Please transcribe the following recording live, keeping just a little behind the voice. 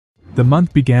The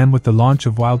month began with the launch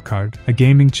of Wildcard, a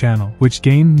gaming channel, which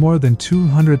gained more than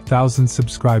 200,000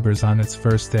 subscribers on its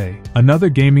first day. Another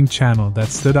gaming channel that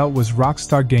stood out was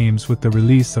Rockstar Games with the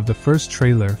release of the first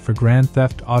trailer for Grand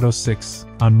Theft Auto 6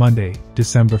 on Monday,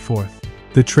 December 4th.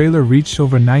 The trailer reached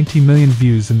over 90 million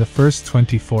views in the first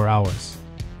 24 hours,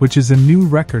 which is a new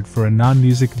record for a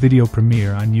non-music video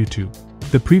premiere on YouTube.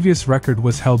 The previous record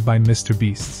was held by Mr.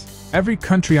 Beast's Every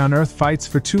Country on Earth Fights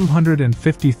for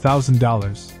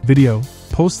 $250,000 video,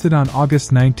 posted on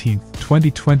August 19,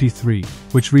 2023,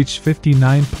 which reached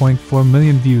 59.4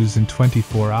 million views in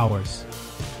 24 hours.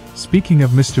 Speaking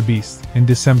of Mr. Beast, in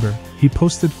December, he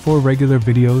posted 4 regular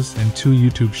videos and 2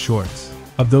 YouTube shorts.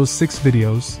 Of those 6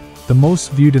 videos, the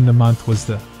most viewed in the month was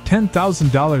the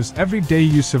 $10,000 Every Day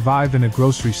You Survive in a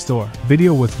Grocery Store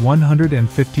video with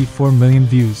 154 million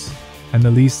views, and the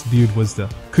least viewed was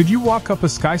the Could You Walk Up a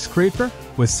Skyscraper?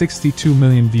 With 62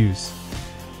 million views.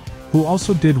 Who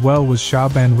also did well was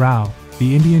Shahban Rao,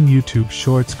 the Indian YouTube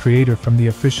Shorts creator from the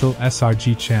official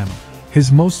SRG channel. His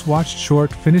most watched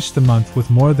short finished the month with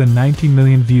more than 90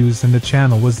 million views, and the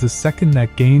channel was the second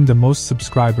that gained the most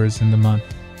subscribers in the month.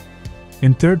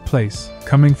 In third place,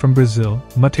 coming from Brazil,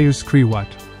 Mateus Kriwat,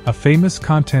 a famous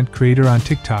content creator on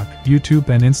TikTok, YouTube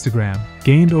and Instagram,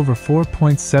 gained over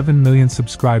 4.7 million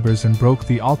subscribers and broke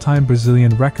the all-time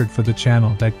Brazilian record for the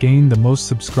channel that gained the most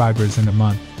subscribers in a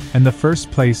month. And the first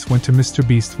place went to Mr.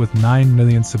 Beast with 9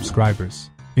 million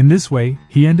subscribers. In this way,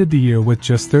 he ended the year with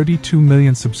just 32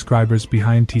 million subscribers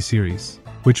behind T-Series,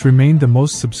 which remained the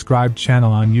most subscribed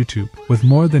channel on YouTube, with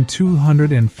more than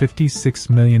 256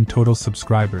 million total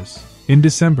subscribers. In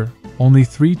December, only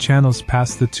 3 channels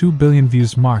passed the 2 billion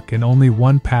views mark and only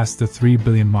 1 passed the 3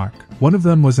 billion mark. One of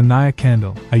them was Anaya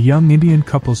Kandal, a young Indian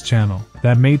couples channel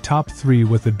that made top 3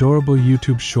 with adorable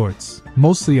YouTube shorts,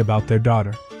 mostly about their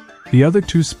daughter. The other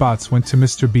 2 spots went to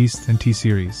Mr. Beast and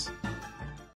T-Series.